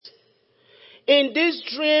in this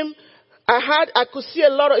dream, I could see a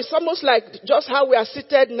lot of, it's almost like just how we are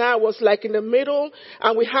seated now was like in the middle,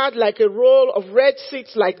 and we had like a row of red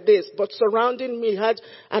seats like this, but surrounding me had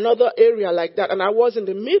another area like that, and I was in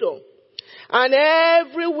the middle. And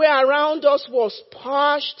everywhere around us was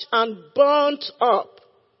parched and burnt up.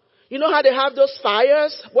 You know how they have those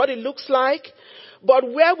fires, what it looks like? But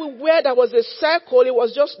where we were, there was a circle. It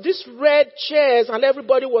was just these red chairs, and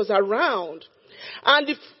everybody was around. And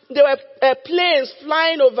there were planes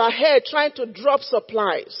flying overhead trying to drop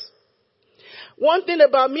supplies. One thing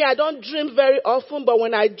about me, I don't dream very often, but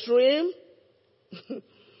when I dream,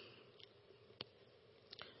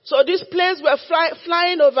 so these planes were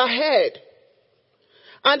flying overhead.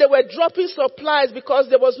 And they were dropping supplies because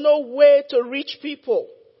there was no way to reach people.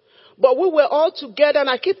 But we were all together, and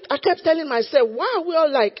I kept telling myself, wow, we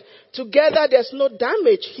all like together, there's no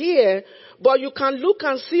damage here. But you can look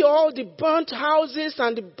and see all the burnt houses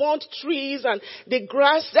and the burnt trees and the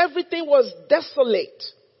grass. Everything was desolate.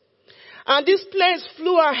 And these planes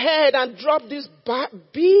flew ahead and dropped these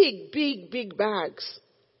big bags.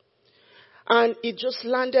 And it just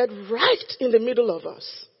landed right in the middle of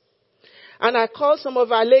us. And I called some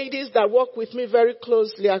of our ladies that work with me very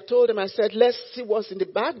closely. I told them, I said, let's see what's in the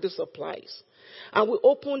bag, the supplies. And we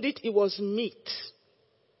opened it. It was meat.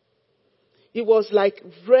 It was like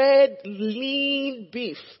red, lean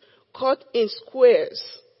beef cut in squares.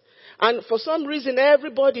 And for some reason,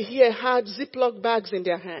 everybody here had Ziploc bags in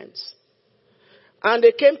their hands. And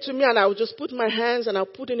they came to me, and I would just put my hands and I'll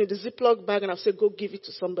put it in the Ziploc bag, and I'll say, go give it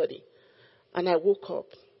to somebody. And I woke up.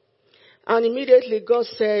 And immediately God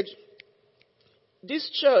said,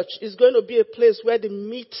 this church is going to be a place where the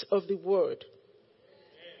meat of the word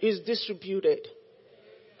is distributed.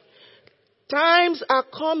 Times are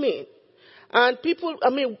coming. And people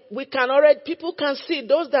can see it.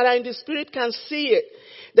 Those that are in the spirit can see it.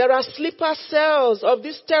 There are sleeper cells of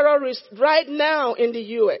these terrorists right now in the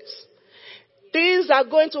U.S. Things are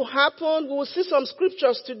going to happen. We will see some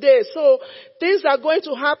scriptures today. So things are going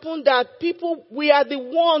to happen that we are the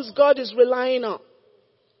ones God is relying on.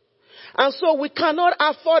 And so we cannot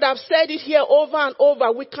afford, I've said it here over and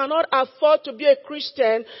over, we cannot afford to be a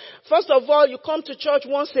Christian. First of all, you come to church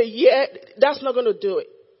once a year, that's not going to do it.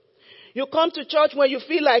 You come to church when you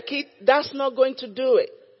feel like it, that's not going to do it.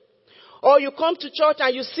 Or you come to church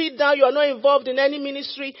and you sit down, you are not involved in any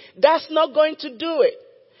ministry, that's not going to do it.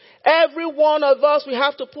 Every one of us, we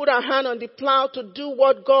have to put our hand on the plow to do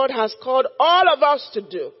what God has called all of us to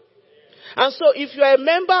do. And so if you are a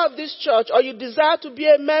member of this church, or you desire to be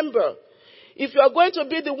a member, if you are going to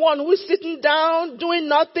be the one who is sitting down doing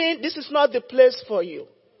nothing, this is not the place for you.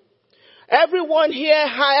 Everyone here,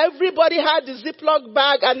 everybody had the Ziploc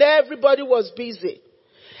bag, and everybody was busy.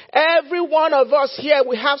 Every one of us here,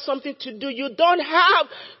 we have something to do. You don't have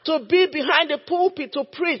to be behind the pulpit to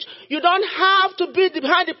preach. You don't have to be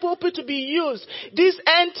behind the pulpit to be used. These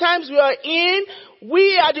end times we are in,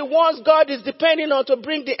 we are the ones God is depending on to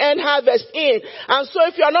bring the end harvest in. And so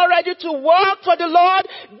if you are not ready to work for the Lord,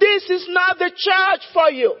 this is not the church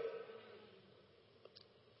for you.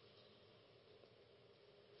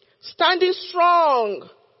 Standing strong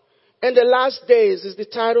in the last days is the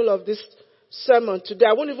title of this sermon today.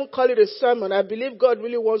 I won't even call it a sermon. I believe God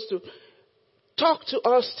really wants to talk to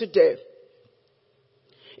us today.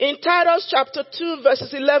 In Titus chapter 2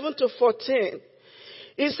 verses 11 to 14,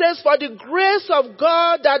 it says, for the grace of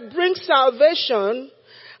God that brings salvation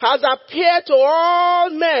has appeared to all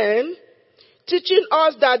men, teaching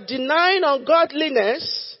us that denying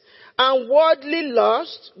ungodliness and worldly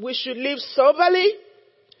lust, we should live soberly,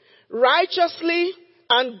 righteously,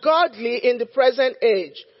 and godly in the present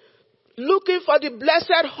age, looking for the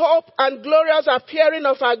blessed hope and glorious appearing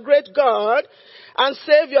of our great God and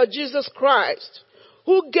Savior Jesus Christ,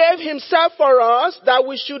 who gave himself for us that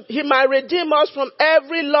he might redeem us from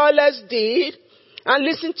every lawless deed, and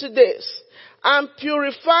listen to this, and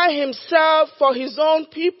purify himself for his own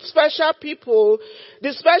special people.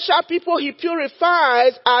 The special people he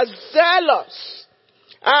purifies are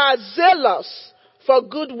zealous for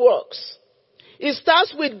good works. It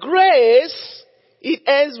starts with grace, it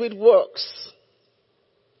ends with works.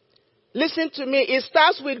 Listen to me. It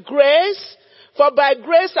starts with grace. For by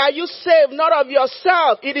grace are you saved, not of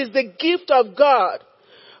yourself. It is the gift of God.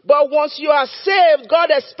 But once you are saved, God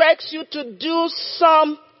expects you to do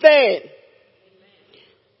something.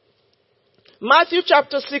 Matthew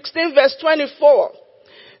chapter 16 verse 24.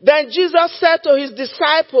 Then Jesus said to his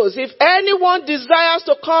disciples, if anyone desires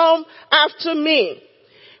to come after me,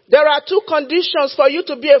 there are two conditions for you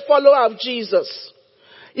to be a follower of Jesus.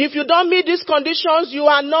 If you don't meet these conditions, you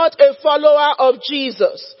are not a follower of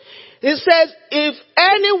Jesus. He says, if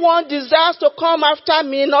anyone desires to come after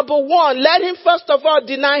me, number one, let him first of all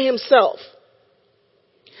deny himself.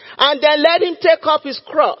 And then let him take up his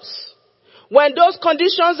cross. When those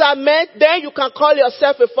conditions are met, then you can call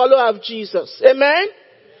yourself a follower of Jesus. Amen?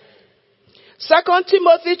 2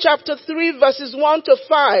 Timothy chapter 3 verses 1 to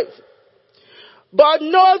 5. But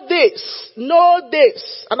know this,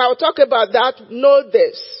 and I will talk about that, know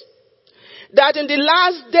this, that in the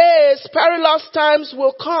last days perilous times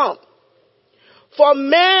will come. For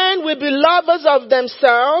men will be lovers of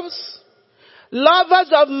themselves,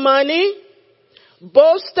 lovers of money,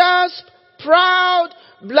 boasters, proud,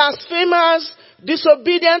 blasphemers,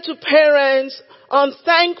 disobedient to parents,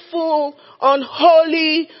 unthankful,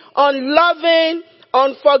 unholy, unloving,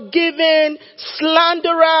 unforgiving,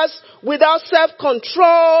 slanderers, without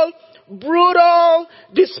self-control, brutal,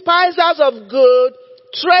 despisers of good,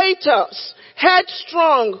 traitors,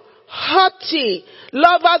 headstrong, haughty,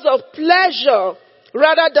 lovers of pleasure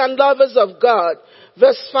rather than lovers of God.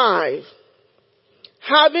 Verse 5.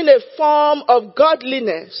 Having a form of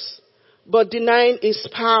godliness, but denying its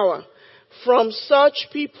power. From such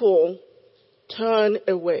people, turn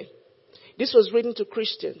away. This was written to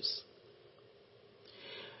Christians.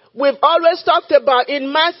 We've always talked about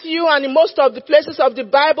in Matthew and in most of the places of the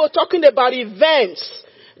Bible, talking about events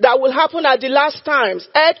that will happen at the last times.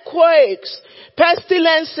 Earthquakes,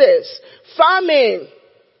 pestilences, famine.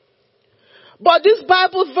 But this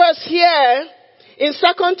Bible verse here, in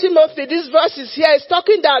 2 Timothy, this verse is here, is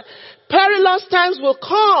talking that perilous times will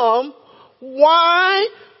come. Why?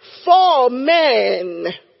 For men.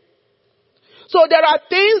 So there are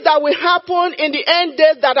things that will happen in the end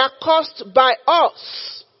days that are caused by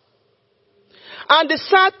us. And the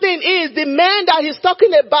sad thing is, the men that he's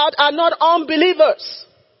talking about are not unbelievers.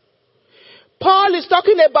 Paul is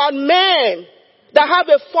talking about men that have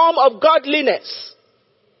a form of godliness.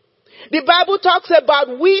 The Bible talks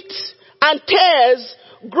about wheat and tares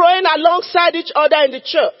growing alongside each other in the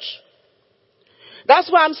church.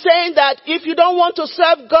 That's why I'm saying that if you don't want to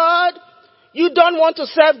serve God, you don't want to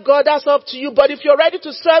serve God, that's up to you. But if you're ready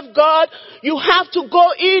to serve God, you have to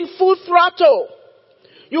go in full throttle.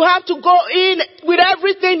 You have to go in with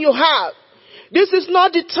everything you have. This is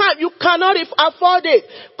not the time. You cannot afford it.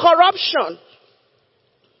 Corruption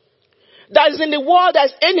that is in the world,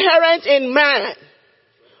 that's inherent in man,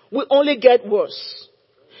 will only get worse.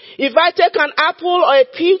 If I take an apple or a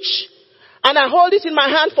peach and I hold it in my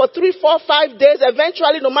hand for 3, 4, 5 days,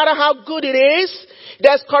 eventually, no matter how good it is,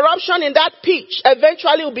 there's corruption in that peach.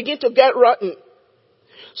 Eventually, it will begin to get rotten.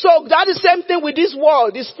 So that is the same thing with this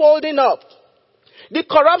world. It's folding up. The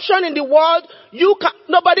corruption in the world,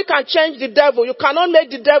 nobody can change the devil. You cannot make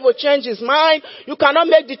the devil change his mind. You cannot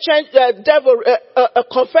make the devil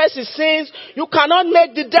confess his sins. You cannot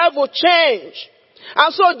make the devil change.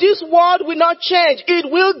 And so this world will not change. It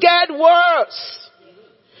will get worse.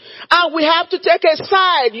 And we have to take a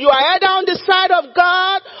side. You are either on the side of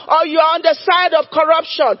God or you are on the side of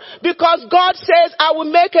corruption. Because God says, I will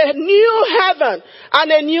make a new heaven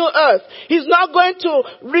and a new earth. He's not going to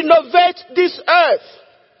renovate this earth.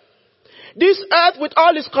 This earth with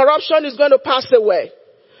all its corruption is going to pass away.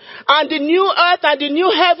 And the new earth and the new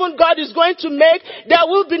heaven God is going to make, there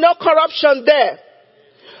will be no corruption there.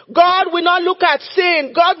 God will not look at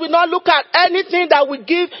sin. God will not look at anything that we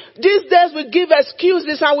give. These days we give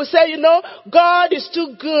excuses and we say, God is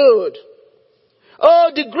too good.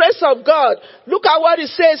 Oh, the grace of God. Look at what it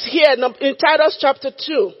says here in Titus chapter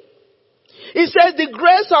 2. It says the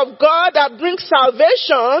grace of God that brings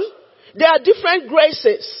salvation. There are different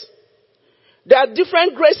graces. There are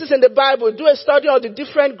different graces in the Bible. Do a study on the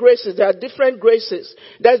different graces. There are different graces.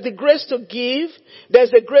 There's the grace to give.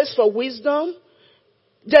 There's the grace for wisdom.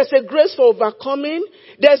 There's a grace for overcoming.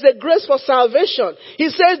 There's a grace for salvation. He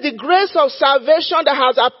says the grace of salvation that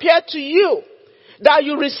has appeared to you, that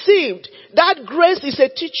you received, that grace is a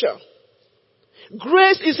teacher.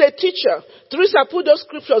 Grace is a teacher. Teresa, put those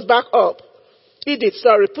scriptures back up. Edith,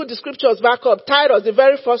 put the scriptures back up. Titus, the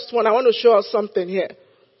very first one. I want to show us something here.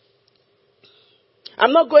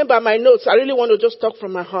 I'm not going by my notes. I really want to just talk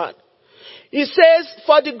from my heart. He says,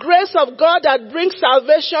 for the grace of God that brings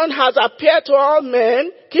salvation has appeared to all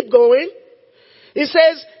men. Keep going. He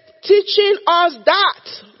says, teaching us that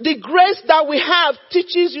the grace that we have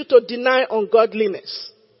teaches you to deny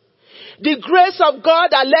ungodliness. The grace of God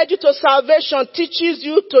that led you to salvation teaches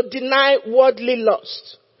you to deny worldly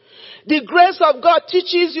lust. The grace of God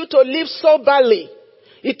teaches you to live soberly.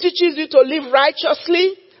 It teaches you to live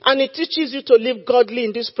righteously. And it teaches you to live godly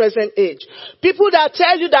in this present age. People that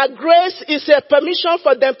tell you that grace is a permission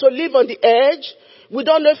for them to live on the edge, We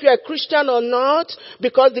don't know if you're a Christian or not,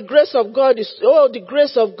 because the grace of God is, the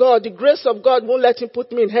grace of God won't let him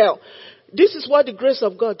put me in hell. This is what the grace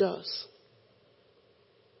of God does.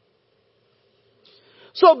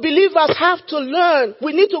 So believers have to learn.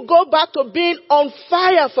 We need to go back to being on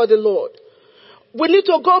fire for the Lord. We need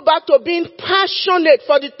to go back to being passionate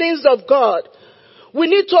for the things of God. We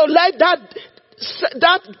need to let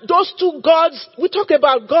those two gods, we talk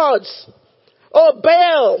about gods. Oh,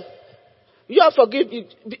 Baal. You are forgive me.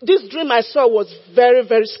 This dream I saw was very,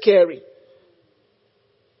 very scary.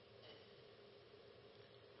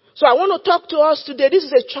 So I want to talk to us today. This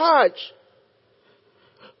is a charge.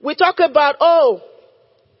 We talk about,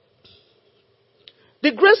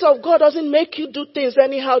 the grace of God doesn't make you do things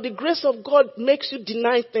anyhow. The grace of God makes you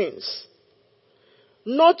deny things.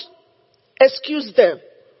 Not excuse them.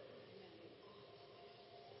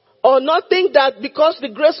 Or not think that because the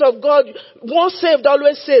grace of God, once saved,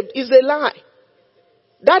 always saved, is a lie.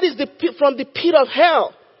 That is from the pit of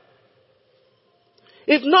hell.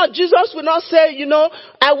 If not, Jesus will not say,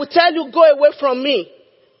 I will tell you, go away from me.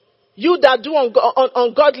 You that do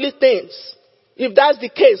ungodly things. If that's the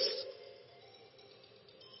case.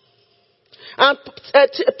 And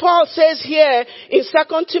Paul says here in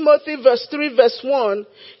 2 Timothy verse 3 verse 1,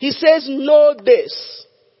 he says, know this.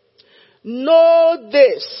 Know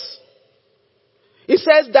this. He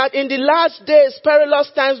says that in the last days,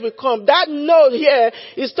 perilous times will come. That know here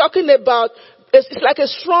is talking about, it's like a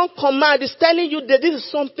strong command. It's telling you that this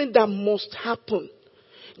is something that must happen.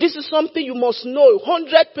 This is something you must know.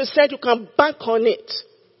 100% you can bank on it.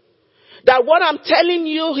 That what I'm telling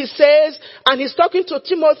you, he says, and he's talking to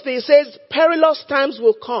Timothy, he says, perilous times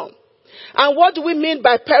will come. And what do we mean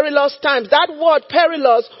by perilous times? That word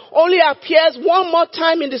perilous only appears one more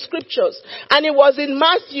time in the scriptures. And it was in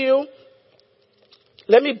Matthew,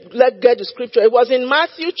 let's get the scripture. It was in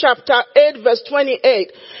Matthew chapter 8 verse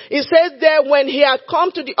 28. It says there, when he had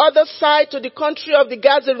come to the other side, to the country of the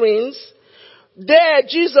Gadarenes, there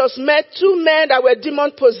Jesus met two men that were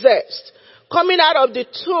demon possessed, coming out of the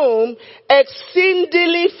tomb,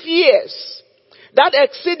 exceedingly fierce. That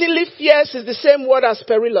exceedingly fierce is the same word as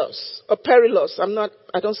perilous. Or perilous.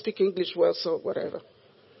 I don't speak English well, so whatever.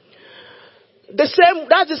 That's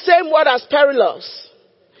the same word as perilous.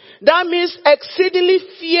 That means exceedingly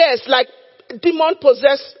fierce, like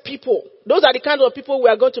demon-possessed people. Those are the kind of people we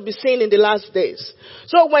are going to be seeing in the last days.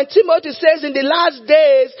 So when Timothy says in the last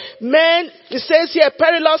days, he says here,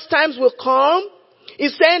 perilous times will come.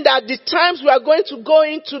 He's saying that the times we are going to go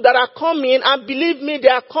into that are coming, and believe me, they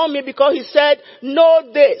are coming, because he said,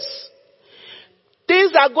 know this.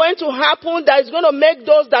 Things are going to happen that is going to make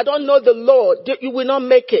those that don't know the Lord, you will not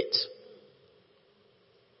make it.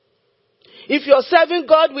 If you're serving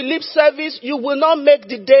God with lip service, you will not make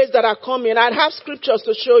the days that are coming. I have scriptures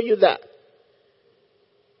to show you that.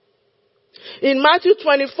 In Matthew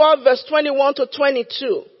 24 verse 21 to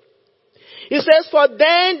 22, he says, for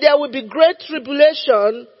then there will be great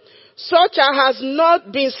tribulation, such as has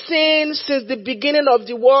not been seen since the beginning of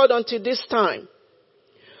the world until this time.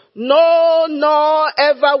 No, nor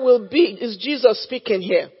ever will be, is Jesus speaking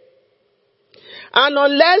here. And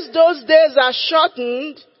unless those days are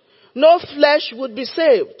shortened, no flesh would be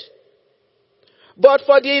saved. But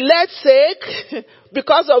for the elect's sake,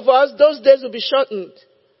 because of us, those days will be shortened.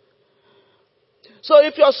 So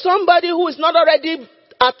if you're somebody who is not already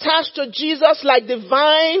attached to Jesus like the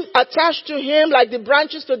vine, attached to him like the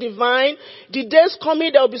branches to the vine, the days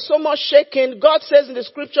coming there will be so much shaking. God says in the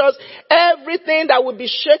scriptures, everything that will be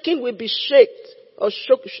shaking will be shaked. Or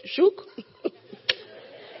shook?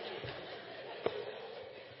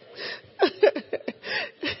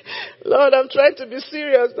 Lord, I'm trying to be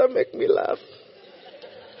serious. Don't make me laugh.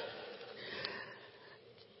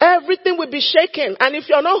 Everything will be shaken. And if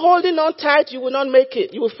you're not holding on tight, you will not make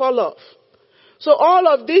it. You will fall off. So all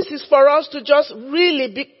of this is for us to just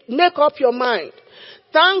really make up your mind.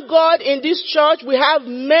 Thank God in this church we have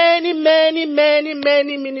many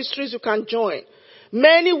ministries you can join.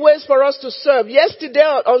 Many ways for us to serve. Yesterday,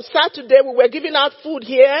 on Saturday, we were giving out food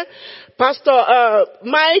here. Pastor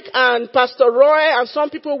Mike and Pastor Roy and some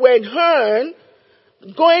people were in Hearn,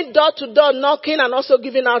 going door to door, knocking and also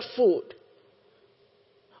giving out food.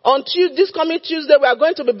 On this coming Tuesday, we are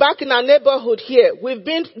going to be back in our neighborhood here. We've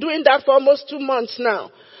been doing that for almost 2 months now.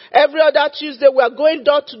 Every other Tuesday, we are going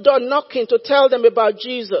door to door, knocking to tell them about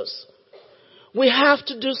Jesus. We have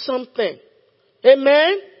to do something.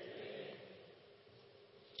 Amen?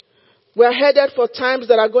 We're headed for times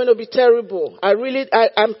that are going to be terrible.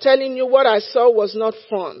 I'm telling you, what I saw was not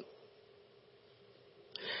fun.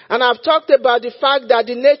 And I've talked about the fact that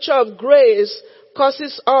the nature of grace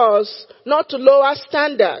causes us not to lower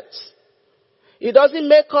standards. It doesn't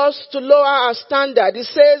make us to lower our standard. It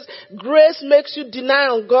says grace makes you deny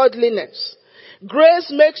ungodliness.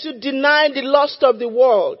 Grace makes you deny the lust of the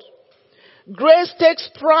world. Grace takes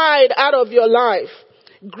pride out of your life.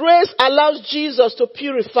 Grace allows Jesus to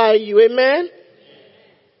purify you. Amen?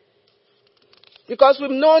 Because we've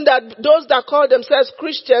known that those that call themselves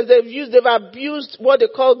Christians, they've abused what they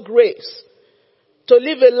call grace to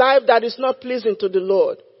live a life that is not pleasing to the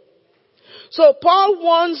Lord. So Paul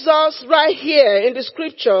warns us right here in the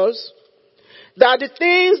scriptures that the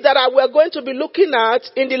things that we're going to be looking at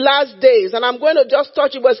in the last days, and I'm going to just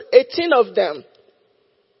touch it, was 18 of them.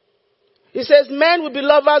 He says men will be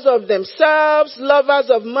lovers of themselves, lovers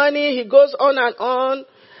of money. He goes on and on.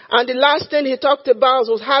 And the last thing he talked about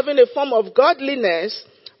was having a form of godliness,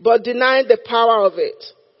 but denying the power of it.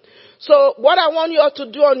 So what I want you all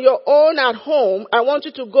to do on your own at home, I want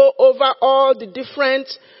you to go over all the different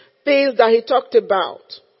things that he talked about.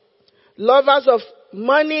 Lovers of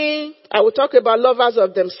money. I will talk about lovers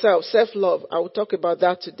of themselves, self-love. I will talk about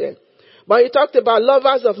that today. But he talked about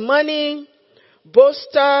lovers of money,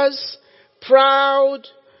 boasters, proud,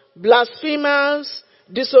 blasphemers,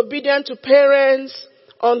 disobedient to parents,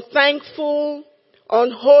 unthankful,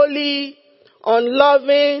 unholy,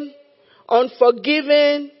 unloving,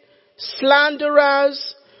 unforgiving,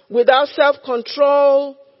 slanderers, without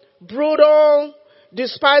self-control, brutal,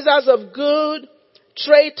 despisers of good,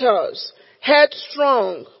 traitors,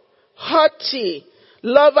 headstrong, haughty,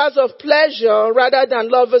 lovers of pleasure rather than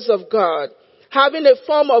lovers of God, having a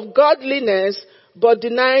form of godliness but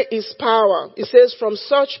denying his power. It says, from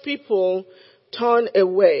such people turn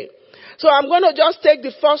away. So I'm going to just take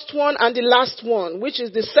the first one and the last one, which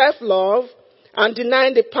is the self-love and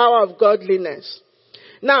denying the power of godliness.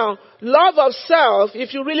 Now, love of self,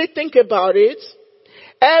 if you really think about it,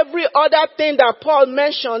 every other thing that Paul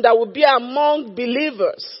mentioned that would be among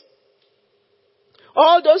believers,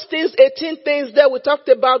 all those things, 18 things that we talked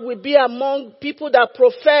about, will be among people that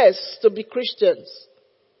profess to be Christians.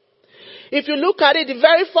 If you look at it, the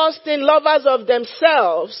very first thing, lovers of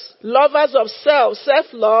themselves, lovers of self,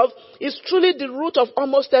 self-love, is truly the root of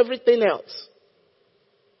almost everything else.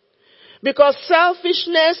 Because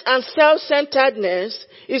selfishness and self-centeredness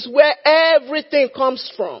is where everything comes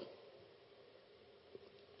from.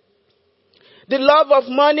 The love of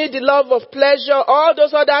money, the love of pleasure, all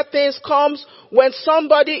those other things comes when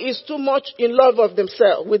somebody is too much in love of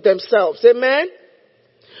themselves, with themselves. Amen?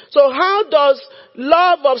 So how does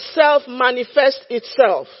love of self manifest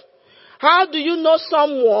itself? How do you know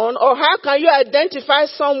someone, or how can you identify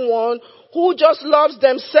someone who just loves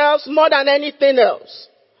themselves more than anything else?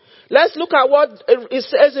 Let's look at what it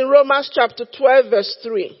says in Romans chapter 12 verse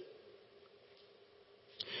 3.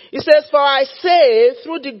 It says, for I say,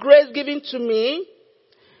 through the grace given to me,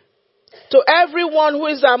 to everyone who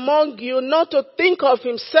is among you, not to think of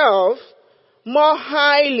himself more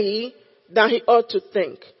highly than he ought to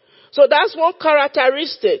think. So that's one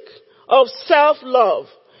characteristic of self-love.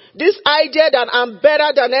 This idea that I'm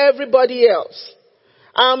better than everybody else.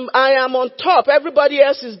 I am on top. Everybody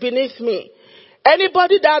else is beneath me.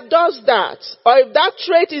 Anybody that does that, or if that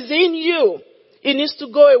trait is in you, it needs to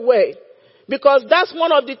go away. Because that's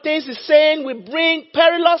one of the things he's saying will bring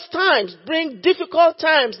perilous times, bring difficult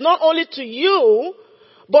times, not only to you,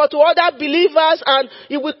 but to other believers, and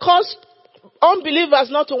it will cause unbelievers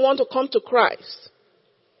not to want to come to Christ.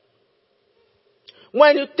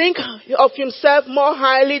 When you think of himself more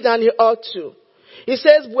highly than he ought to. He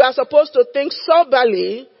says we are supposed to think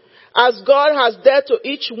soberly, as God has dealt to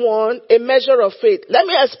each one a measure of faith. Let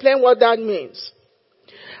me explain what that means.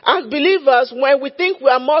 As believers, when we think we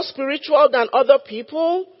are more spiritual than other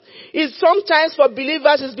people, it's sometimes for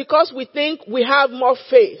believers it's because we think we have more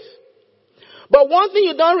faith. But one thing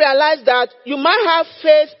you don't realize that you might have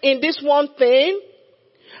faith in this one thing,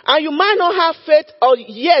 and you might not have faith or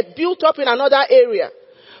yet built up in another area.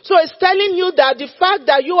 So it's telling you that the fact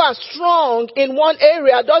that you are strong in one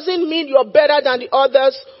area doesn't mean you're better than the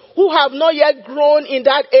others who have not yet grown in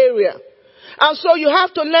that area. And so you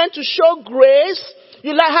have to learn to show grace.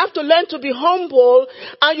 You have to learn to be humble,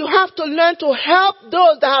 and you have to learn to help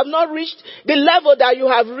those that have not reached the level that you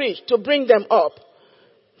have reached, to bring them up.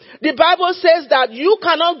 The Bible says that you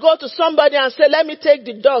cannot go to somebody and say, let me take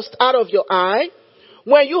the dust out of your eye,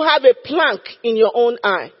 when you have a plank in your own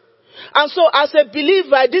eye. And so as a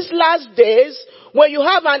believer, these last days, when you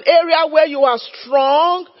have an area where you are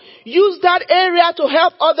strong, use that area to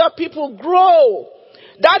help other people grow.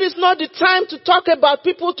 That is not the time to talk about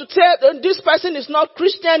people to tell this person is not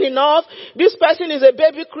Christian enough. This person is a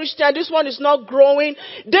baby Christian. This one is not growing.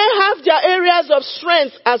 They have their areas of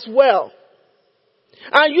strength as well.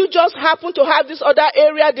 And you just happen to have this other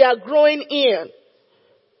area they are growing in.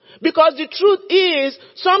 Because the truth is,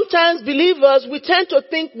 sometimes believers, we tend to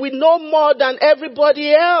think we know more than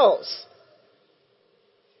everybody else.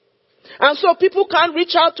 And so people can't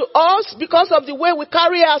reach out to us because of the way we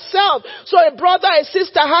carry ourselves. So a brother, a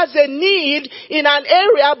sister has a need in an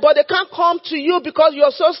area, but they can't come to you because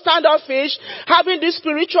you're so standoffish, having this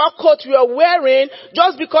spiritual coat you are wearing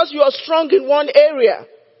just because you are strong in one area.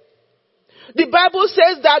 The Bible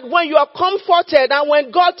says that when you are comforted and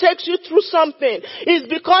when God takes you through something, it's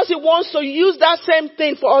because He wants to use that same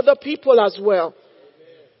thing for other people as well.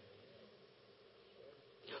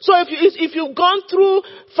 So if you've gone through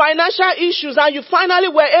financial issues and you finally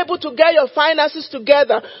were able to get your finances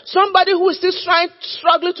together, somebody who is still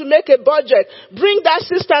struggling to make a budget, bring that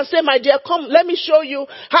sister and say, my dear, come, let me show you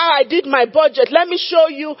how I did my budget. Let me show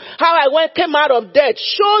you how I came out of debt.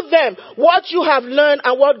 Show them what you have learned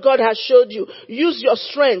and what God has showed you. Use your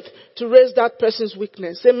strength to raise that person's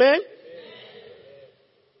weakness. Amen?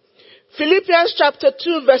 Philippians chapter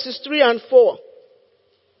 2 verses 3 and 4.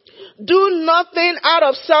 Do nothing out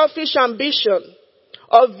of selfish ambition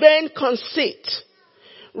or vain conceit.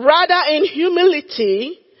 Rather, in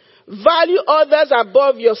humility, value others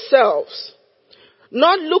above yourselves,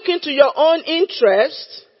 not looking to your own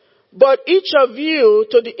interest, but each of you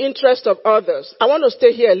to the interest of others. I want to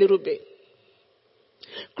stay here a little bit.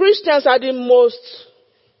 Christians are the most,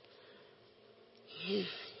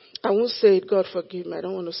 I won't say it, God forgive me, I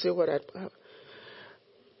don't want to say what I have.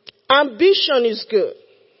 Ambition is good.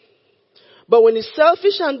 But when it's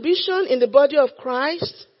selfish ambition in the body of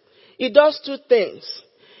Christ, it does two things.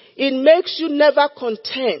 It makes you never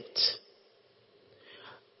content.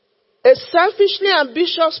 A selfishly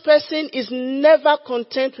ambitious person is never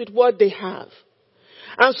content with what they have.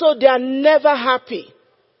 And so they are never happy.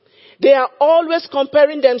 They are always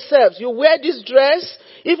comparing themselves. You wear this dress,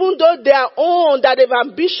 even though their own that they've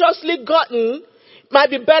ambitiously gotten might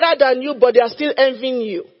be better than you, but they are still envying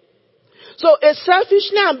you. So a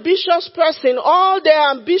selfishly ambitious person, all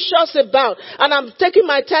they're ambitious about, and I'm taking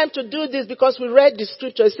my time to do this because we read the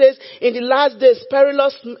scripture. It says, in the last days,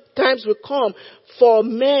 perilous times will come for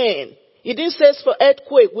men. It didn't say for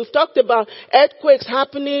earthquake. We've talked about earthquakes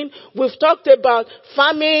happening. We've talked about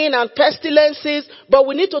famine and pestilences. But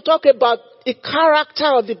we need to talk about the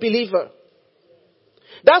character of the believer.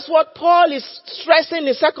 That's what Paul is stressing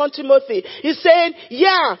in 2 Timothy. He's saying,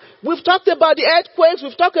 yeah, we've talked about the earthquakes,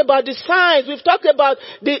 we've talked about the signs, we've talked about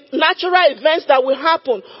the natural events that will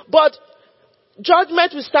happen. But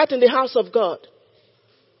judgment will start in the house of God.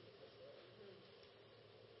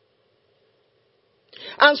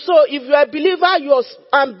 And so if you're a believer, you're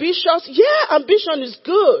ambitious. Yeah, ambition is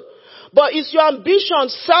good. But is your ambition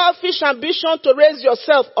selfish ambition to raise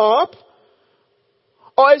yourself up?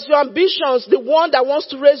 Or is your ambitions the one that wants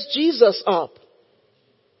to raise Jesus up?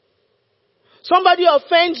 Somebody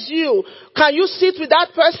offends you. Can you sit with that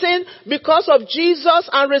person because of Jesus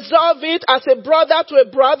and resolve it as a brother to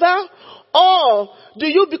a brother? Or do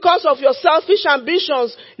you, because of your selfish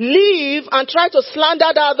ambitions, leave and try to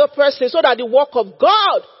slander the other person so that the work of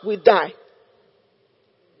God will die?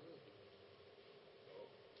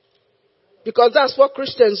 Because that's what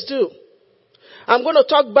Christians do. I'm going to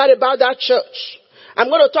talk bad about that church. I'm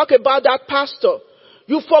going to talk about that pastor.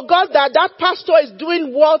 You forgot that that pastor is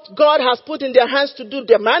doing what God has put in their hands to do.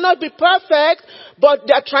 They might not be perfect, but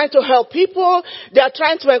they're trying to help people. They're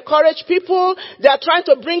trying to encourage people. They're trying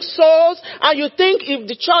to bring souls. And you think if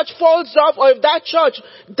the church falls off or if that church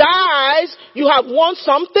dies, you have won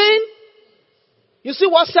something? You see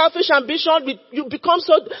what selfish ambition,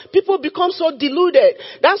 people become so deluded.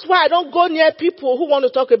 That's why I don't go near people who want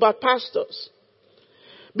to talk about pastors.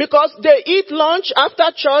 Because they eat lunch after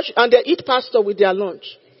church and they eat pastor with their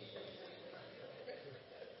lunch.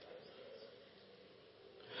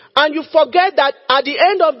 And you forget that at the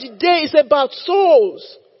end of the day, it's about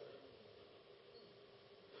souls.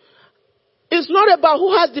 It's not about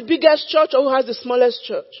who has the biggest church or who has the smallest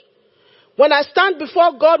church. When I stand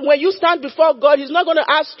before God, when you stand before God, He's not going to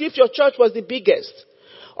ask you if your church was the biggest.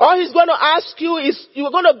 All He's going to ask you is, you're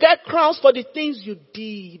going to get crowns for the things you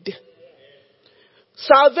did.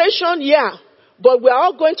 Salvation, yeah. But we're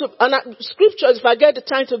all going to, and scriptures, if I get the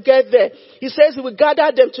time to get there, He says He will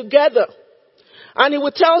gather them together. And He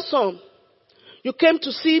will tell some, you came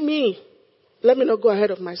to see me. Let me not go ahead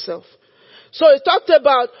of myself. So He talked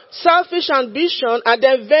about selfish ambition and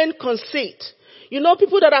then vain conceit. You know,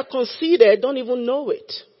 people that are conceited don't even know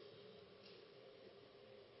it.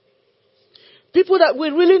 People that we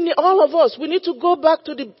really need, all of us, we need to go back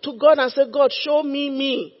to God and say, God, show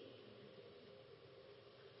me.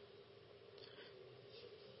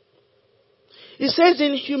 It says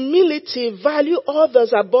in humility, value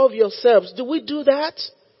others above yourselves. Do we do that?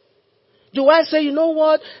 Do I say, you know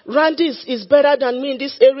what, Randy is better than me in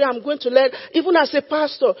this area. I'm going to even as a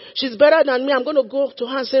pastor, she's better than me. I'm going to go to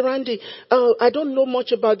her and say, Randy, I don't know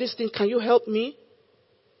much about this thing. Can you help me?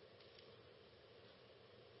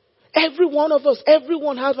 Every one of us,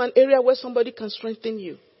 everyone has an area where somebody can strengthen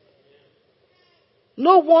you.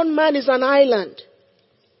 No one man is an island.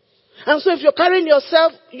 And so if you're carrying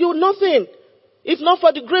yourself, you're nothing. If not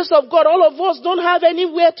for the grace of God, all of us don't have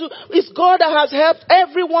anywhere to. It's God that has helped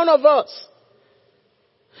every one of us.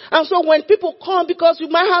 And so when people come, because you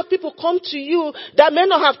might have people come to you that may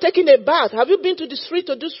not have taken a bath. Have you been to the street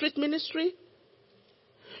to do street ministry?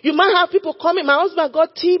 You might have people coming. My husband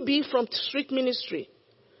got TB from street ministry.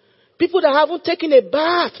 People that haven't taken a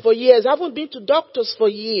bath for years, haven't been to doctors for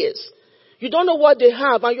years. You don't know what they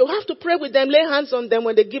have, and you have to pray with them, lay hands on them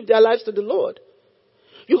when they give their lives to the Lord.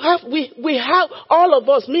 We have, all of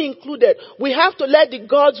us, me included, we have to let the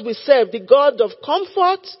gods we serve, the God of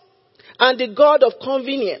comfort and the God of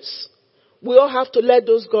convenience, we all have to let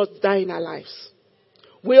those gods die in our lives.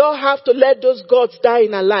 We all have to let those gods die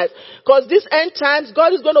in our life. Because this end times,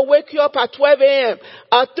 God is going to wake you up at 12 a.m.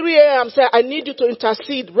 At 3 a.m. say, I need you to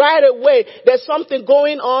intercede right away. There's something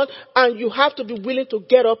going on, and you have to be willing to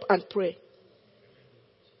get up and pray.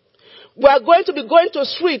 We are going to be going to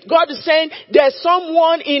street. God is saying there's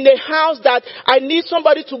someone in the house that I need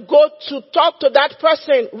somebody to go to talk to that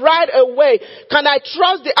person right away. Can I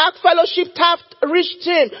trust the Ark Fellowship reach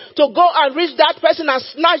team to go and reach that person and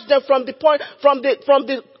snatch them from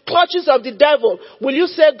the clutches of the devil? Will you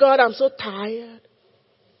say, God, I'm so tired.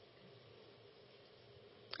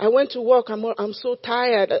 I went to work. I'm so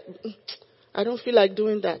tired. I don't feel like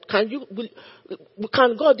doing that. Can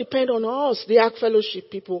God depend on us, the Ark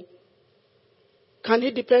Fellowship people? Can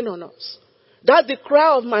he depend on us? That's the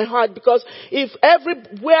cry of my heart, because if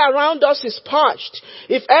everywhere around us is parched,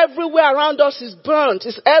 if everywhere around us is burnt,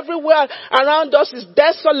 if everywhere around us is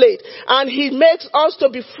desolate, and he makes us to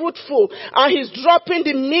be fruitful, and he's dropping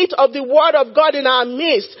the meat of the word of God in our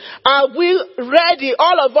midst, are we ready,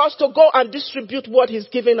 all of us, to go and distribute what he's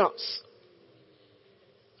given us?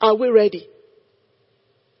 Are we ready?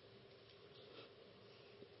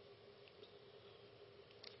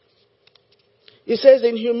 It says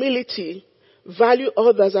in humility, value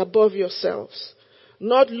others above yourselves,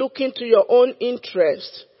 not looking to your own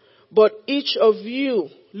interest, but each of you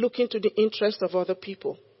looking to the interest of other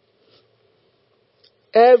people.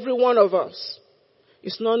 Every one of us.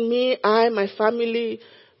 It's not me, I, my family,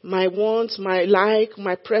 my wants, my like,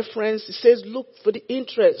 my preference. It says look for the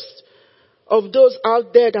interest of those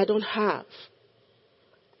out there that don't have.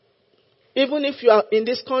 Even if you are in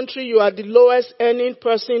this country, you are the lowest earning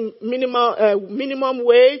person, minimum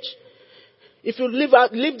wage. If you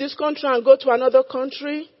leave this country and go to another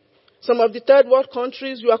country, some of the third world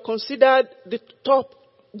countries, you are considered the top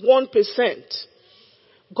 1%.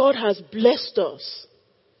 God has blessed us.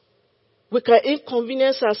 We can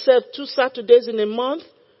inconvenience ourselves 2 Saturdays in a month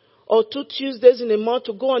or 2 Tuesdays in a month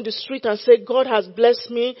to go on the street and say, God has blessed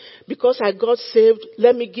me because I got saved.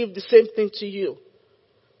 Let me give the same thing to you.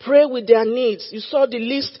 Pray with their needs. You saw the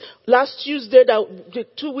list last Tuesday,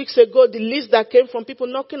 2 weeks ago, the list that came from people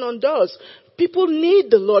knocking on doors. People need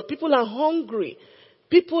the Lord. People are hungry.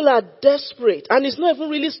 People are desperate. And it's not even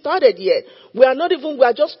really started yet. We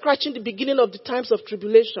are just scratching the beginning of the times of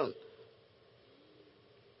tribulation.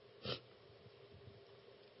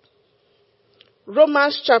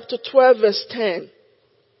 Romans chapter 12 verse 10.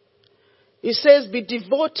 It says, be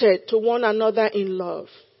devoted to one another in love.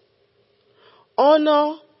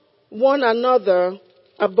 Honor one another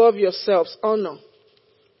above yourselves. Honor.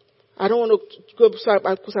 I don't want to go beside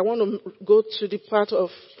because I want to go to the part of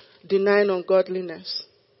denying ungodliness.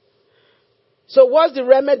 So what's the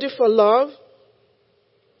remedy for love?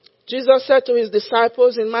 Jesus said to his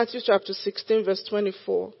disciples in Matthew chapter 16 verse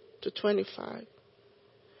 24 to 25.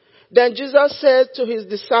 Then Jesus said to his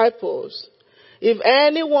disciples, if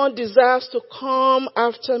anyone desires to come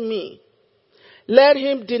after me, let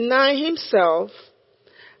him deny himself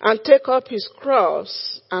and take up his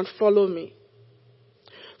cross and follow me.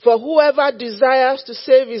 For whoever desires to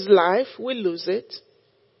save his life will lose it.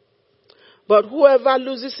 But whoever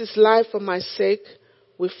loses his life for my sake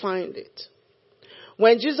will find it.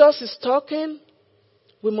 When Jesus is talking,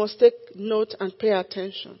 we must take note and pay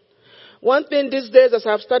attention. One thing these days, as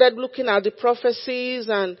I've started looking at the prophecies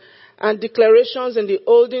and declarations in the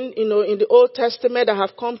Old Testament that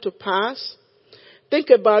have come to pass, think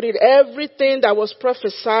about it. Everything that was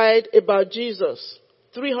prophesied about Jesus,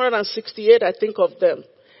 368, I think of them,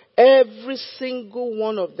 every single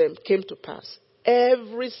one of them came to pass.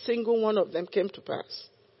 Every single one of them came to pass.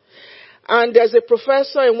 And there's a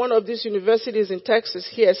professor in one of these universities in Texas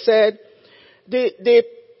here said the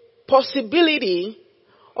possibility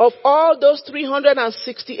of all those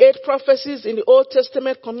 368 prophecies in the Old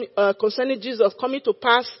Testament concerning Jesus coming to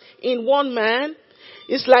pass in one man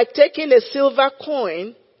is like taking a silver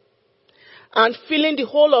coin and filling the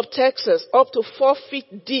whole of Texas up to 4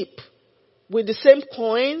 feet deep with the same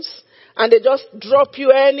coins, and they just drop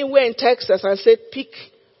you anywhere in Texas and say, pick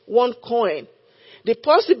one coin. The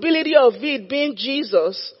possibility of it being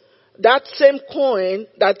Jesus, that same coin,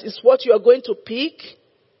 that is what you are going to pick,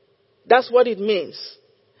 that's what it means.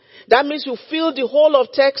 That means you fill the whole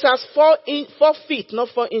of Texas 4 feet, not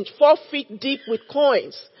 4 inch, 4 feet deep with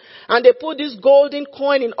coins. And they put this golden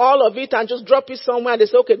coin in all of it and just drop it somewhere and they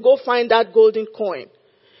say, okay, go find that golden coin.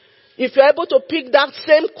 If you're able to pick that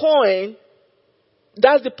same coin,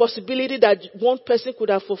 that's the possibility that one person could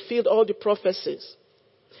have fulfilled all the prophecies.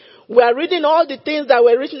 We are reading all the things that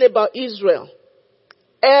were written about Israel.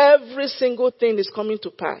 Every single thing is coming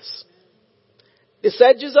to pass. They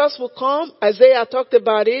said Jesus will come. Isaiah talked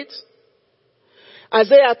about it.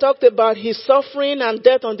 Isaiah talked about his suffering and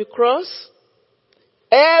death on the cross.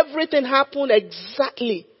 Everything happened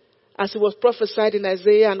exactly as it was prophesied in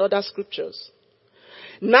Isaiah and other scriptures.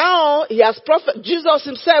 Now, Jesus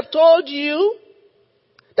himself told you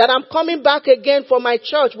that I'm coming back again for my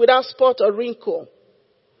church without spot or wrinkle.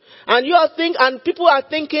 And people are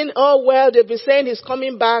thinking, oh well, they've been saying he's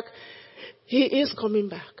coming back. He is coming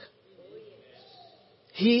back.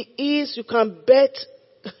 He is, you can bet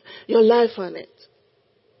your life on it.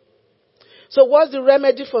 So what's the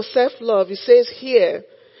remedy for self-love? It says here,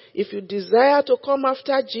 if you desire to come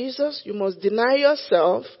after Jesus, you must deny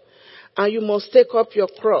yourself and you must take up your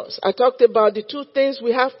cross. I talked about the two things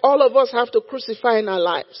all of us have to crucify in our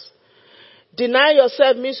lives. Deny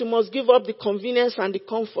yourself means you must give up the convenience and the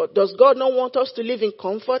comfort. Does God not want us to live in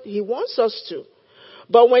comfort? He wants us to.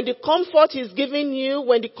 But when the comfort is giving you,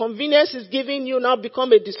 when the convenience is giving you now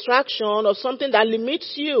become a distraction or something that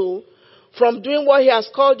limits you from doing what he has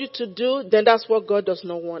called you to do, then that's what God does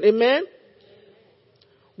not want. Amen?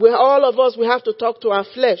 All of us, we have to talk to our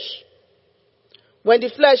flesh. When the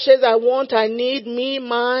flesh says, I want, I need, me,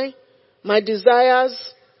 my desires,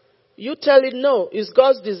 you tell it no. It's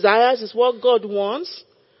God's desires, it's what God wants,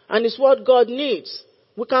 and it's what God needs.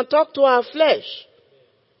 We can talk to our flesh.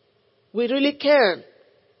 We really can.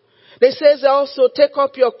 They says also, take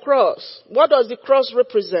up your cross. What does the cross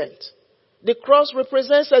represent? The cross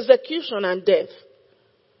represents execution and death.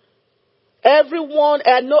 Everyone,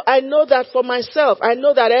 I know that for myself. I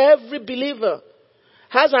know that every believer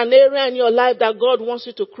has an area in your life that God wants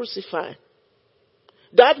you to crucify.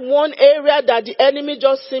 That one area that the enemy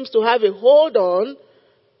just seems to have a hold on,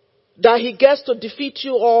 that he gets to defeat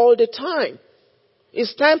you all the time.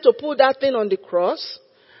 It's time to put that thing on the cross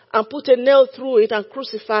and put a nail through it and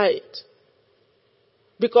crucify it.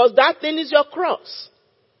 Because that thing is your cross.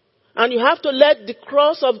 And you have to let the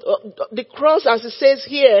cross, as it says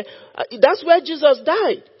here, that's where Jesus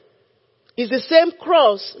died. It's the same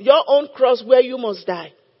cross, your own cross, where you must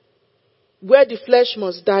die. Where the flesh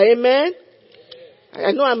must die. Amen?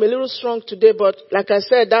 I know I'm a little strong today, but like I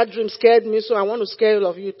said, that dream scared me, so I want to scare all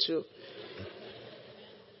of you too.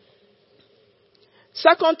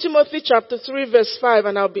 2 Timothy chapter 3 verse 5,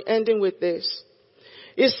 and I'll be ending with this.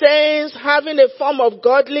 It says, having a form of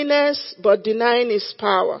godliness, but denying its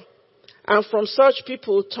power. And from such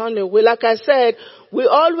people turn away. Like I said, we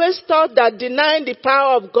always thought that denying the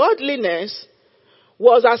power of godliness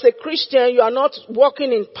was, as a Christian, you are not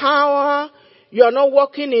walking in power, you are not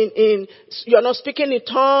walking you are not speaking in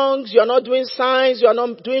tongues, you are not doing signs, you are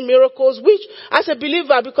not doing miracles, which, as a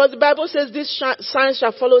believer, because the Bible says these signs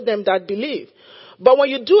shall follow them that believe. But when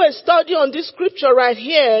you do a study on this scripture right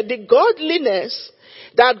here, the godliness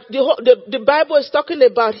that the Bible is talking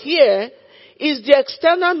about here is the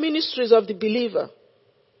external ministries of the believer.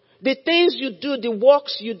 The things you do, the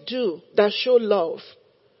works you do that show love.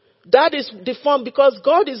 That is the form, because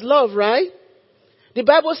God is love, right? The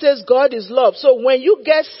Bible says God is love. So when you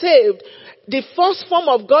get saved, the first form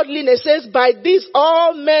of godliness says, by this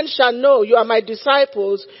all men shall know you are my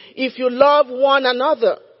disciples if you love one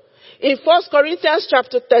another. In 1 Corinthians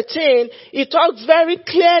chapter 13, it talks very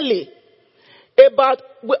clearly about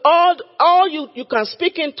you can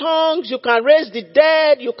speak in tongues, you can raise the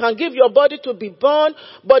dead, you can give your body to be burned,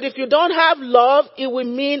 but if you don't have love, it will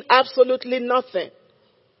mean absolutely nothing.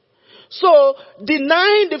 So,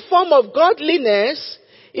 denying the form of godliness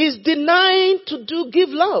is denying to give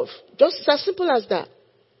love. Just as simple as that.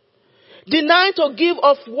 Denying to give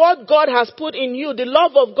of what God has put in you, the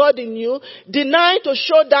love of God in you. Denying to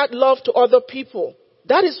show that love to other people.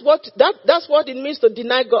 That's what it means to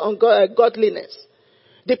deny godliness.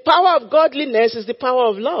 The power of godliness is the power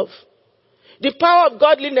of love. The power of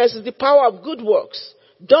godliness is the power of good works,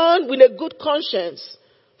 done with a good conscience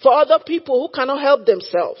for other people who cannot help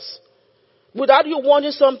themselves, without you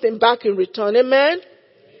wanting something back in return. Amen?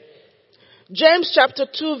 James chapter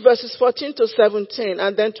 2 verses 14 to 17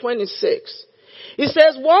 and then 26. It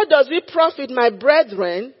says, what does it profit, my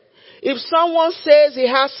brethren, if someone says he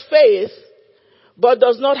has faith but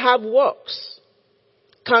does not have works?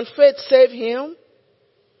 Can faith save him?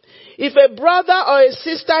 If a brother or a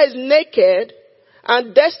sister is naked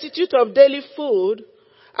and destitute of daily food,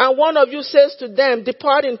 and one of you says to them,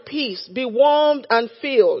 depart in peace, be warmed and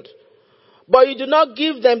filled, but you do not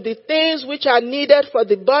give them the things which are needed for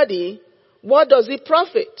the body, what does it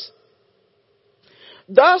profit?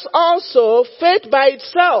 Thus also, faith by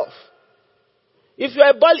itself. If you're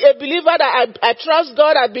a believer that I trust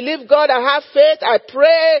God, I believe God, I have faith, I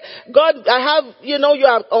pray, God, you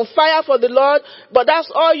are on fire for the Lord, but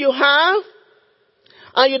that's all you have,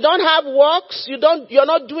 and you don't have works, you're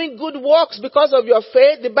not doing good works because of your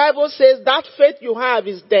faith, the Bible says that faith you have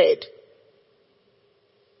is dead.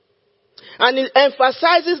 And it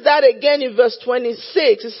emphasizes that again in verse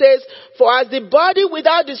 26. It says, for as the body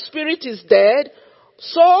without the spirit is dead,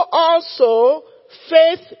 so also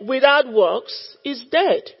faith without works is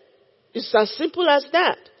dead. It's as simple as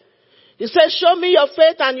that. He says, show me your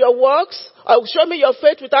faith and your works, or show me your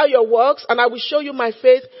faith without your works, and I will show you my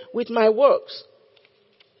faith with my works.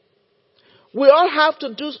 We all have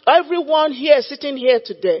to do, everyone here sitting here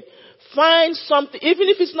today, find something, even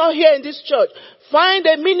if it's not here in this church, find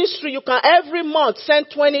a ministry you can every month send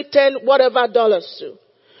 20, 10, whatever dollars to.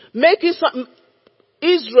 Make it some,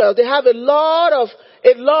 Israel, they have a lot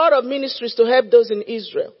of ministries to help those in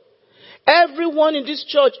Israel. Everyone in this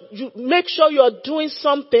church, you make sure you are doing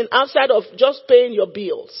something outside of just paying your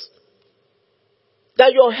bills.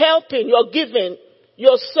 That you're helping, you're giving,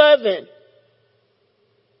 you're serving.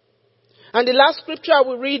 And the last scripture I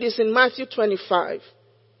will read is in Matthew 25,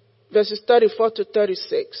 verses 34 to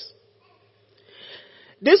 36.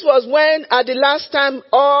 This was when, at the last time,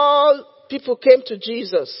 all people came to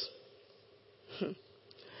Jesus.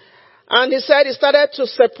 And he said he started to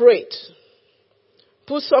separate.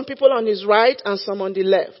 Put some people on his right and some on the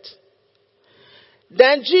left.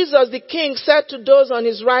 Then Jesus, the King, said to those on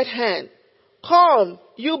his right hand, come,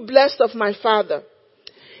 you blessed of my Father.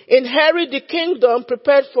 Inherit the kingdom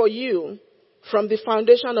prepared for you from the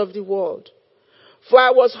foundation of the world. For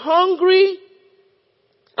I was hungry,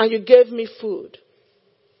 and you gave me food.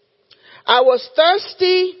 I was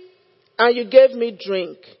thirsty, and you gave me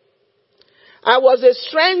drink. I was a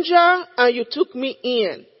stranger, and you took me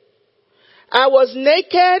in. I was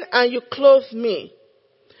naked, and you clothed me.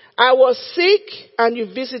 I was sick, and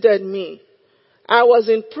you visited me. I was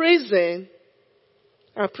in prison,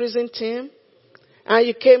 a prison team, and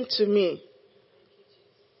you came to me.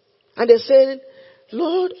 And they said,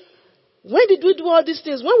 Lord, when did we do all these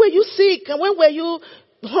things? When were you sick? And when were you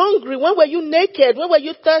hungry? When were you naked? When were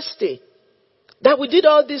you thirsty? That we did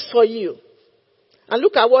all this for you. And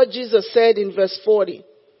look at what Jesus said in verse 40.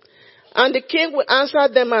 And the king will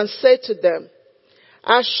answer them and say to them,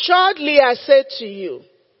 assuredly I say to you,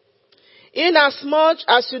 inasmuch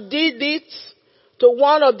as you did it to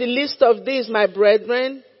one of the least of these, my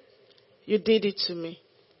brethren, you did it to me.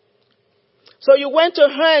 So you went to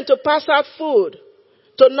her and to pass out food,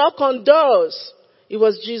 to knock on doors. It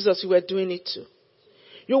was Jesus you were doing it to.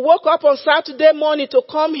 You woke up on Saturday morning to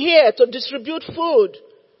come here to distribute food.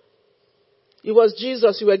 It was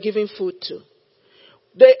Jesus you were giving food to.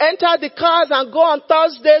 They enter the cars and go on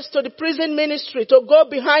Thursdays to the prison ministry to go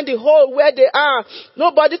behind the hole where they are.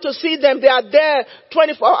 Nobody to see them. They are there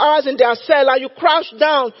 24 hours in their cell, and you crouch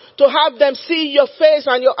down to have them see your face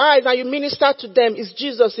and your eyes, and you minister to them. It's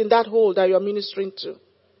Jesus in that hole that you're ministering to.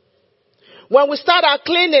 When we start our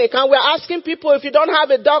clinic and we're asking people, if you don't have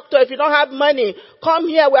a doctor, if you don't have money, come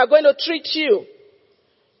here, we are going to treat you.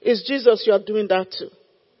 It's Jesus you are doing that to.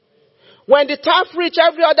 When the staff reach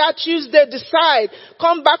every other Tuesday, decide,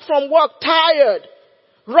 come back from work tired,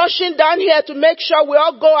 rushing down here to make sure we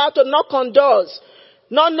all go out to knock on doors,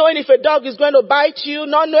 not knowing if a dog is going to bite you,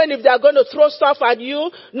 not knowing if they are going to throw stuff at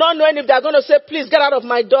you, not knowing if they are going to say, please get out of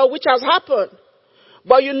my door, which has happened.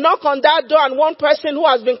 But you knock on that door and one person who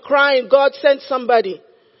has been crying, God sent somebody.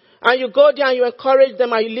 And you go there and you encourage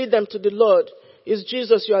them and you lead them to the Lord. It's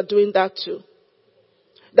Jesus you are doing that to.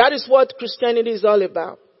 That is what Christianity is all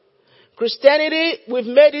about. Christianity, we've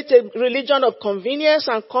made it a religion of convenience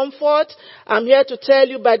and comfort. I'm here to tell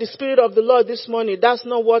you by the Spirit of the Lord this morning, that's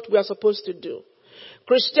not what we are supposed to do.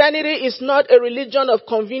 Christianity is not a religion of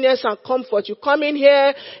convenience and comfort. You come in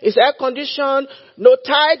here, it's air conditioned, no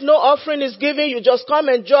tithe, no offering is given, you just come,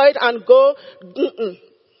 enjoy it and go.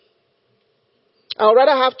 I would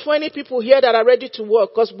rather have 20 people here that are ready to work,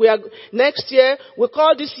 because next year, we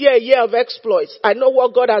call this year a year of exploits. I know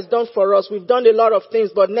what God has done for us. We've done a lot of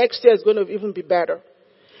things, but next year is going to even be better.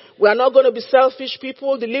 We are not going to be selfish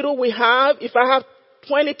people. The little we have, if I have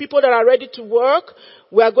 20 people that are ready to work,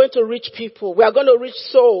 we are going to reach people. We are going to reach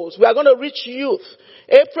souls. We are going to reach youth.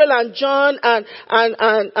 April and John and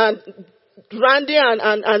Randy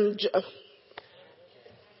and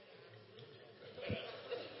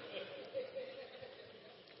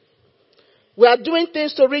we are doing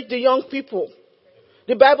things to reach the young people.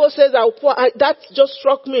 The Bible says, that just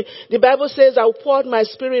struck me. The Bible says, I will pour out my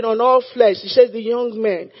spirit on all flesh. It says the young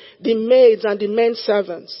men, the maids, and the men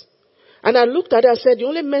servants. And I looked at it, I said, he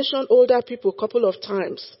only mentioned older people a couple of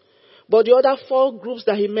times. But the other 4 groups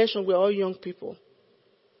that he mentioned were all young people.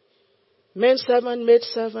 Men servant, maid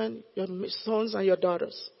servant, your sons and your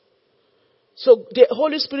daughters. So the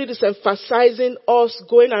Holy Spirit is emphasizing us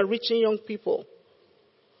going and reaching young people.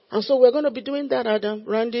 And so we're going to be doing that, Adam,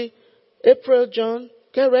 Randy, April, John.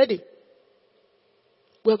 Get ready.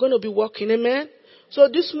 We're going to be walking, amen? So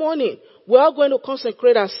this morning, we are going to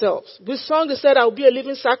consecrate ourselves. This song that said, I'll be a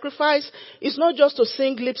living sacrifice. It's not just to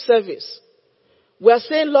sing lip service. We are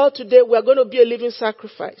saying, Lord, today we are going to be a living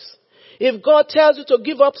sacrifice. If God tells you to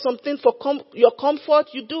give up something for your comfort,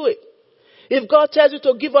 you do it. If God tells you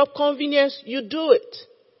to give up convenience, you do it.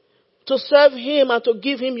 To serve Him and to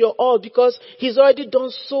give Him your all, because He's already done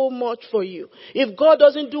so much for you. If God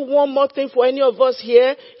doesn't do one more thing for any of us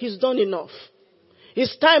here, He's done enough.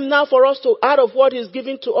 It's time now for us to, out of what He's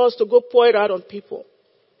giving to us, to go pour it out on people.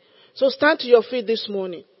 So stand to your feet this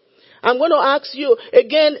morning. I'm going to ask you,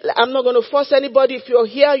 again, I'm not going to force anybody. If you're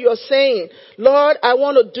here, you're saying, Lord, I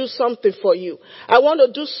want to do something for you. I want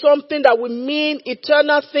to do something that will mean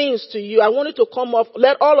eternal things to you. I want you to come up.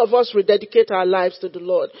 Let all of us rededicate our lives to the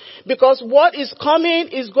Lord. Because what is coming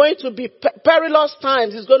is going to be perilous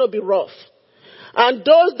times. It's going to be rough. And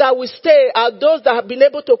those that will stay are those that have been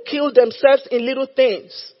able to kill themselves in little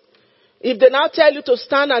things. If they now tell you to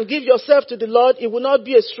stand and give yourself to the Lord, it will not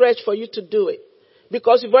be a stretch for you to do it.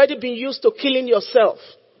 Because you've already been used to killing yourself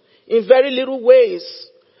in very little ways.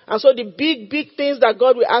 And so the big things that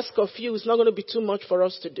God will ask of you is not going to be too much for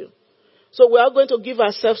us to do. So we are going to give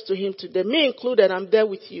ourselves to Him today. Me included, I'm there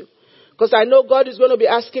with you. Because I know God is going to be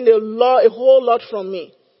asking a whole lot from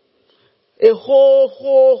me. A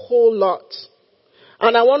whole lot.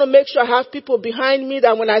 And I want to make sure I have people behind me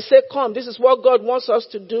that when I say come, this is what God wants us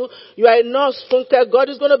to do. You are a nurse, Funke. God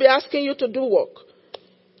is going to be asking you to do work.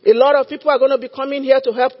 A lot of people are going to be coming here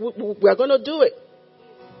to help. We are going to do it.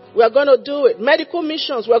 We are going to do it. Medical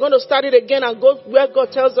missions, we are going to start it again and go where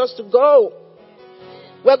God tells us to go.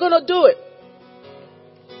 We are going to do it.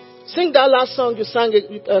 Sing that last song you sang,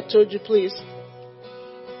 I told you, please.